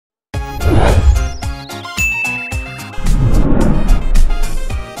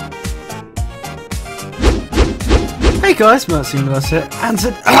guys, MertsyUniverse here, and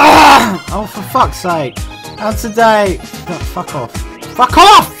oh, for fuck's sake! And today, no, fuck off, fuck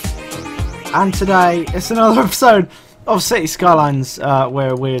off! And today, it's another episode of City Skylines,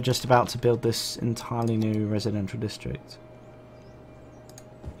 where we're just about to build this entirely new residential district.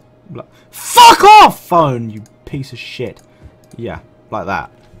 Fuck off, phone, you piece of shit! Yeah, like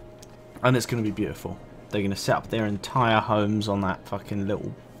that. And it's going to be beautiful. They're going to set up their entire homes on that fucking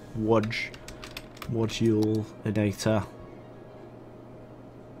little module data.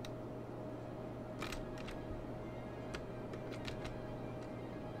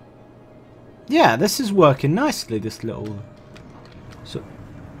 Yeah, this is working nicely, this little... So...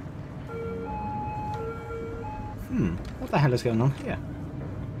 what the hell is going on here?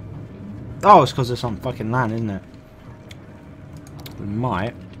 Oh, it's because there's some fucking land, isn't it? We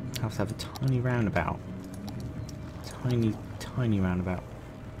might have to have a tiny roundabout. Tiny roundabout.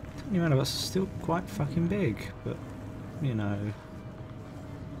 Tiny roundabouts are still quite fucking big, but, you know...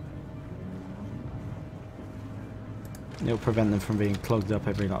 It'll prevent them from being clogged up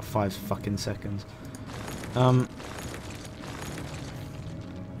every, like, 5 fucking seconds.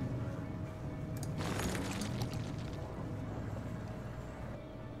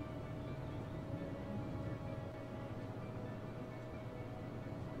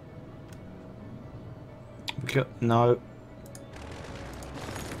 No.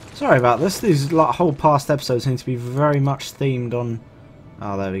 Sorry about this. These like whole past episodes seem to be very much themed on...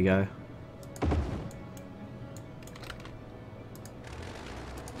 Oh, there we go.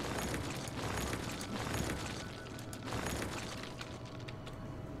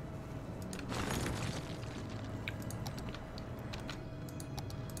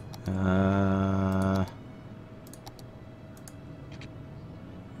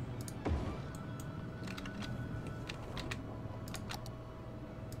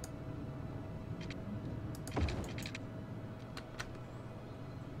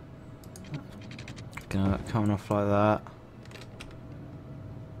 Coming off like that.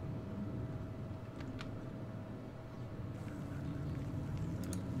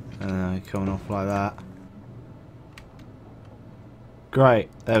 Coming off like that. Great,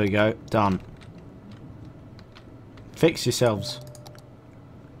 there we go, done. Fix yourselves.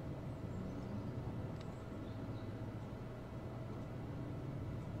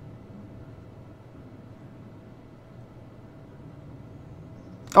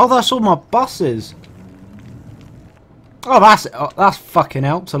 Oh, that's all my buses. Oh, that's fucking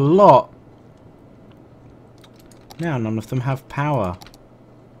helps a lot. Now none of them have power.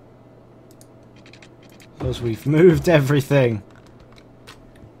 Because we've moved everything.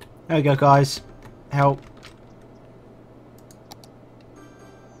 There we go, guys. Help.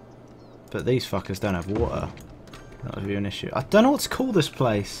 But these fuckers don't have water. That would be an issue. I don't know what to call this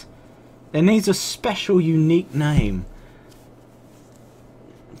place. It needs a special, unique name.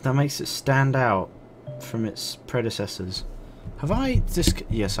 That makes it stand out from its predecessors. Have I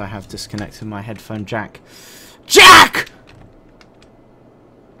yes, I have disconnected my headphone jack. Jack!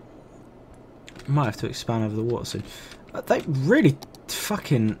 Might have to expand over the water soon. They really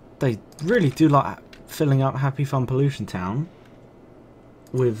do like filling up Happy Fun Pollution Town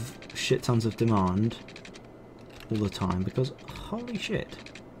with shit tons of demand all the time because holy shit.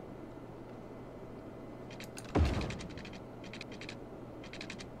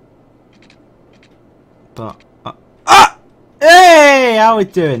 But hey, how are we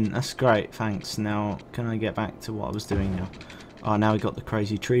doing? That's great, thanks. Now can I get back to what I was doing now? Oh, now we got the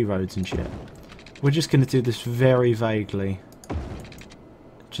crazy tree roads and shit. We're just gonna do this very vaguely,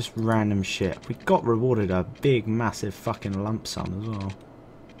 just random shit. We got rewarded a big massive fucking lump sum as well.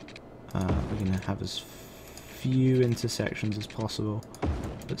 We're gonna have as few intersections as possible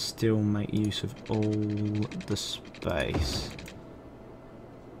but still make use of all the space.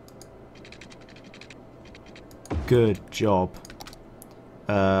 Good job.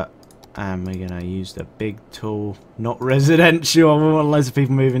 And we're gonna use the big tool, not residential. I want loads of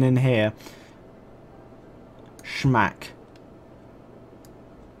people moving in here. Schmack.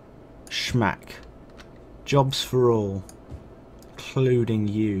 Schmack. Jobs for all, including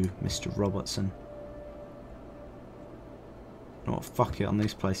you, Mr. Robertson. Oh, fuck it on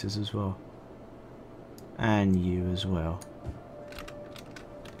these places as well. And you as well.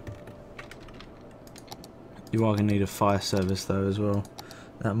 You are going to need a fire service though as well.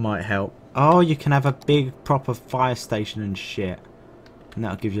 That might help. Oh, you can have a big proper fire station and shit. And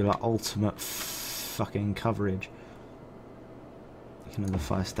that'll give you like ultimate fucking coverage. You can have the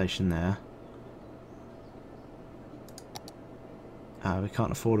fire station there. We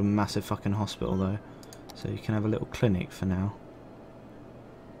can't afford a massive fucking hospital though. So you can have a little clinic for now.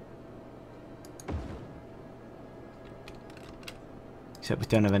 Except we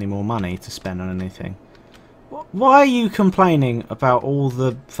don't have any more money to spend on anything. Why are you complaining about all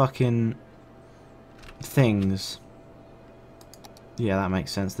the fucking things? Yeah, that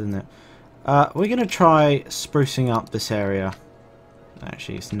makes sense, doesn't it? We're going to try sprucing up this area.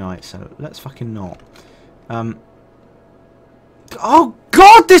 Actually, it's night, so let's fucking not. Oh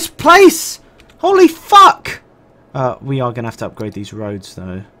god, this place! Holy fuck! We are going to have to upgrade these roads,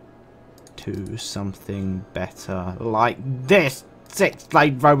 though, to something better. Like this!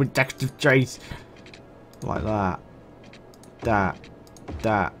 6-lane road with decorative trees. Like that. That.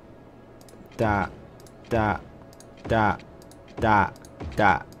 That. That. That. That. That.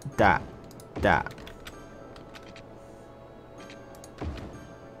 That. That. That.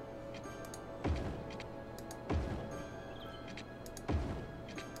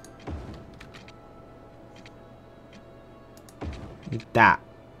 That.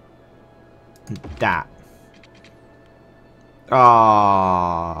 That.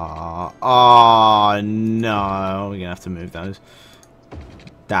 Oh, oh no, we're gonna have to move those.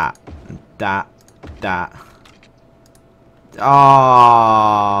 That. That. That.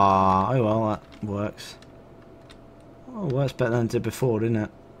 Oh, oh well, that works. Oh, works better than it did before, didn't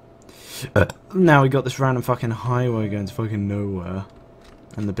it? Now we got this random fucking highway going to fucking nowhere.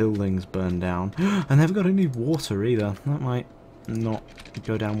 And the buildings burned down. I never got any water either. That might not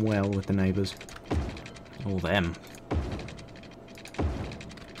go down well with the neighbours. Or them.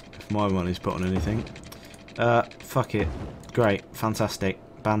 If my money's put on anything. Fuck it. Great. Fantastic.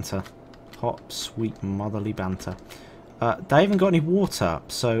 Banter. Hot, sweet, motherly banter. They haven't got any water,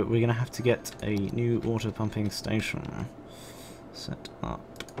 so we're going to have to get a new water pumping station set up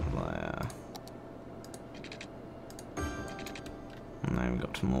there. And now we've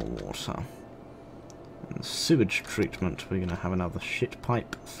got some more water. And sewage treatment, we're going to have another shit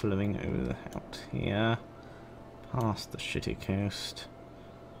pipe flowing over out here. Past the shitty coast.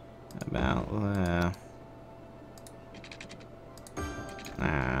 About there.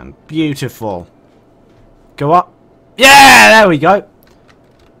 And beautiful. Go up. Yeah, there we go.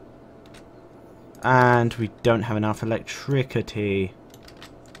 And we don't have enough electricity.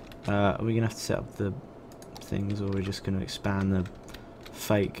 Are we gonna have to set up the things, or are we just gonna expand the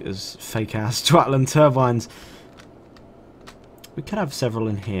fake ass Twatland turbines? We could have several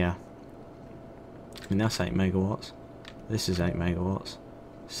in here. I mean, that's 8 megawatts. This is 8 megawatts.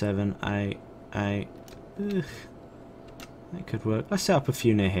 7, 8, 8. Ugh. That could work. Let's set up a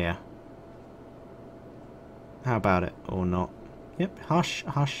few near here. How about it? Or not? Yep. Hush,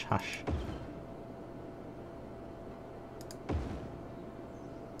 hush, hush.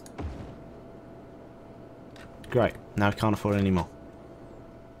 Great. Now I can't afford any more.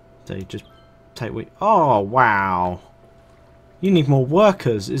 So you just take we. Oh, wow. You need more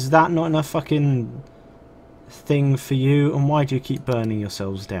workers. Is that not enough fucking thing for you? And why do you keep burning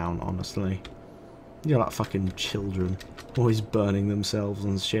yourselves down, honestly? You're like fucking children. Always burning themselves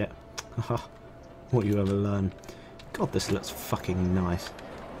and shit. Haha. What you ever learn. God, this looks fucking nice.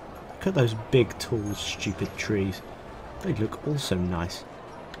 Look at those big, tall, stupid trees. They look also nice.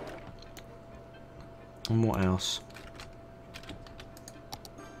 And what else?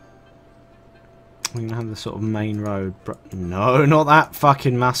 We're gonna have this sort of main road. No, not that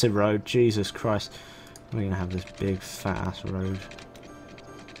fucking massive road. Jesus Christ. We're gonna have this big, fat ass road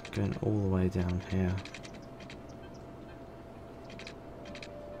going all the way down here.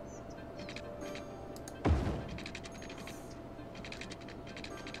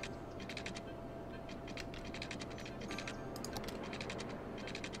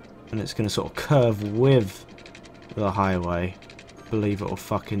 And it's going to sort of curve with the highway, believe it or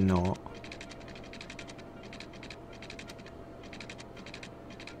fucking not.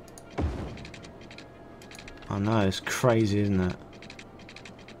 I know, it's crazy, isn't it?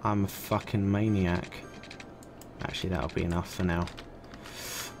 I'm a fucking maniac. Actually, that'll be enough for now.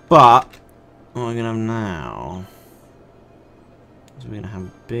 But what we're going to have now is we're going to have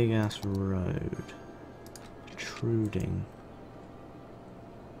a big ass road protruding.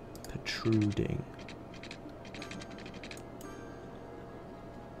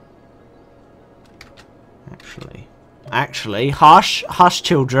 Actually, hush, hush,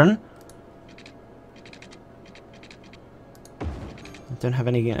 children. I don't have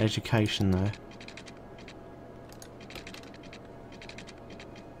any education though.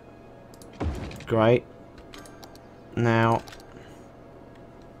 Great. Now.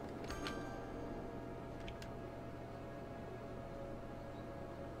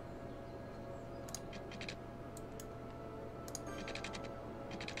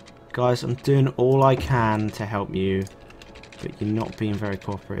 Guys, I'm doing all I can to help you, but you're not being very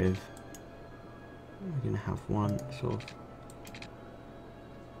cooperative. We're going to have one sort of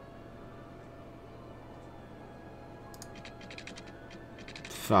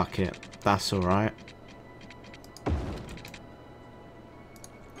Fuck it. That's alright.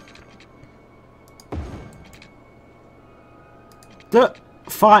 Look!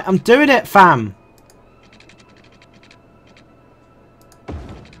 Fine, I'm doing it, fam!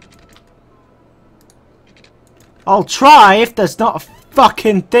 I'll try if there's not a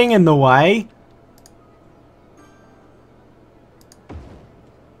fucking thing in the way.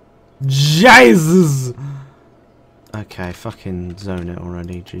 Jesus! Okay, fucking zone it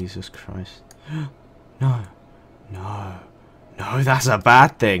already, Jesus Christ. No. No. No, that's a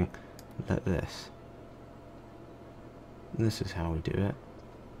bad thing. Look at this. This is how we do it.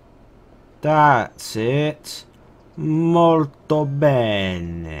 That's it. Molto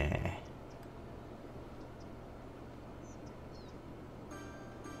bene.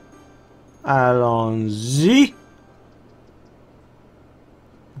 ALLONS-Y.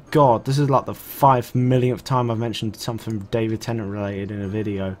 God, this is like the 5 millionth time I've mentioned something David Tennant related in a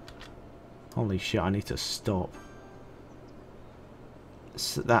video. Holy shit, I need to stop.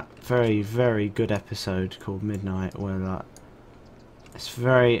 It's that very, very good episode called Midnight where that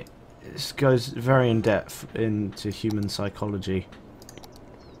it goes very in depth into human psychology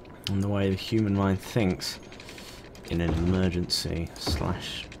and the way the human mind thinks in an emergency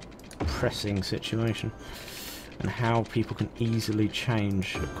 / pressing situation, and how people can easily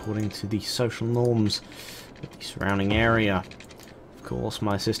change according to the social norms of the surrounding area. Of course,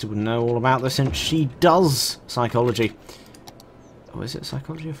 my sister would know all about this since she does psychology. Oh, is it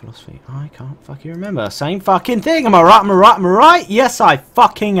psychology or philosophy? I can't fucking remember. Same fucking thing. Am I right? Am I right? Am I right? Yes, I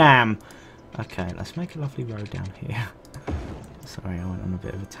fucking am. Okay, let's make a lovely road down here. Sorry, I went on a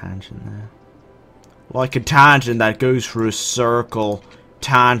bit of a tangent there. Like a tangent that goes through a circle.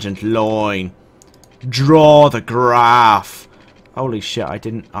 Tangent line. Draw the graph. Holy shit,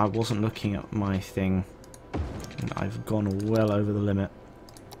 I wasn't looking at my thing. And I've gone well over the limit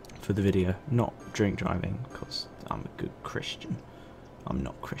for the video. Not drink driving, because I'm a good Christian. I'm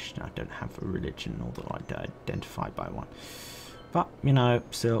not Christian, I don't have a religion, although I identify by one. But, you know,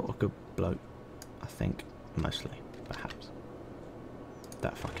 still a good bloke. I think, mostly, perhaps.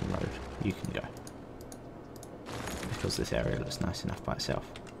 That fucking road, you can go. Because this area looks nice enough by itself.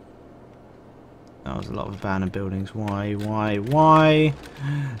 That was a lot of abandoned buildings. Why?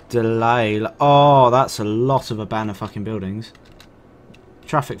 Delay. Oh, that's a lot of abandoned fucking buildings.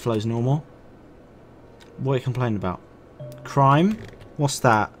 Traffic flow's normal. What are you complaining about? Crime? What's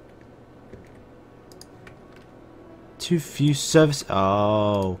that? Too few service.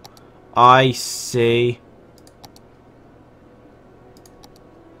 Oh, I see.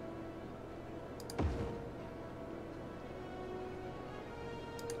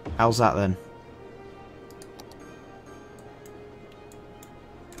 How's that then?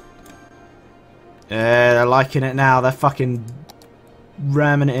 Yeah, they're liking it now. They're fucking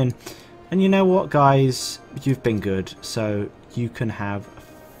ramming it in. And you know what, guys? You've been good. So you can have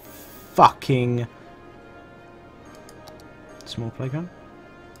fucking small playground?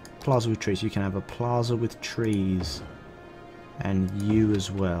 Plaza with trees. You can have a plaza with trees. And you as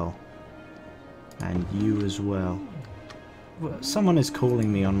well. And you as well. Someone is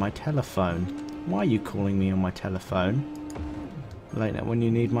calling me on my telephone. Why are you calling me on my telephone? Late night when you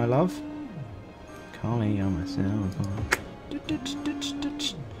need my love? Calling on myself.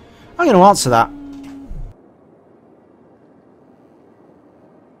 I'm going to answer that.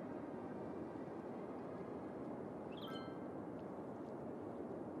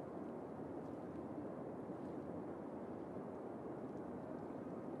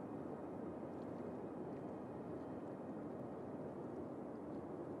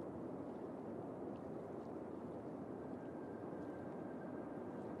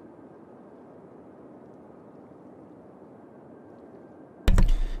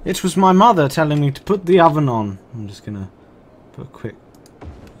 It was my mother telling me to put the oven on. I'm just gonna put a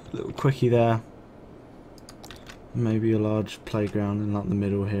little quickie there. Maybe a large playground in like the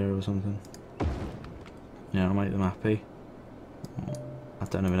middle here or something. Yeah, I'll make them happy. I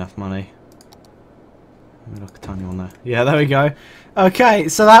don't have enough money. Maybe like a tiny one there. Yeah, there we go. Okay,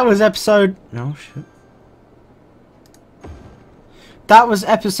 so that was episode... Oh, shit. That was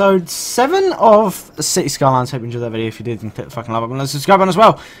episode 7 of City Skylines. Hope you enjoyed that video. If you did, then click the fucking like button and the subscribe button as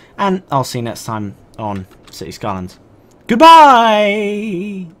well. And I'll see you next time on City Skylines.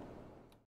 Goodbye!